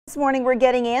This morning we're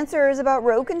getting answers about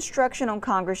road construction on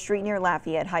Congress Street near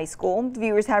Lafayette High School.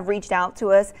 Viewers have reached out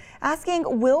to us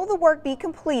asking, will the work be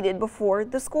completed before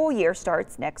the school year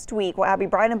starts next week? Well, Abby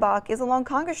Breidenbach is along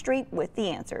Congress Street with the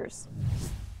answers.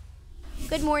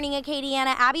 Good morning,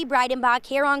 Acadiana. Abby Breidenbach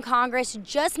here on Congress,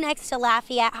 just next to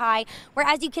Lafayette High, where,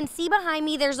 as you can see behind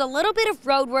me, there's a little bit of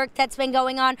road work that's been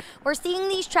going on. We're seeing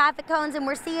these traffic cones, and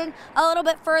we're seeing a little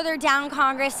bit further down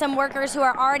Congress some workers who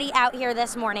are already out here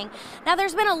this morning. Now,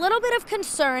 there's been a little bit of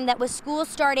concern that with school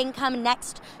starting come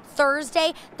next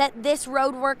Thursday, that this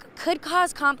road work could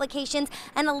cause complications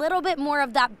and a little bit more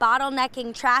of that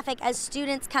bottlenecking traffic as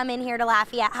students come in here to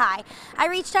Lafayette High. I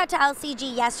reached out to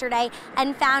LCG yesterday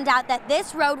and found out that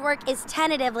this road work is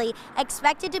tentatively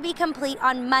expected to be complete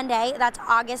on Monday. That's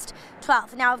August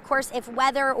 12th. Now, of course, if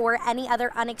weather or any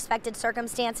other unexpected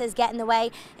circumstances get in the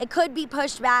way, it could be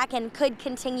pushed back and could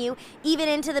continue even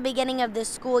into the beginning of the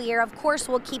school year. Of course,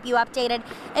 we'll keep you updated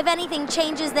if anything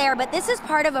changes there, but this is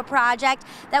part of a project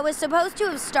that was supposed to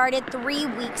have started 3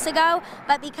 weeks ago,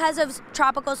 but because of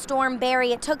Tropical Storm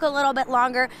Barry, it took a little bit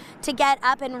longer to get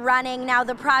up and running. Now,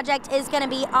 the project is going to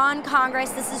be on Congress.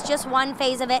 This is just one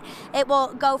phase of it. It will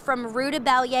go from Rue de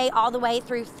Bellier all the way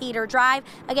through Theater Drive.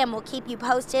 Again, we'll keep you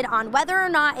posted on whether or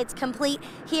not it's complete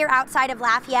here outside of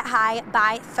Lafayette High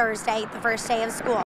by Thursday, the first day of school.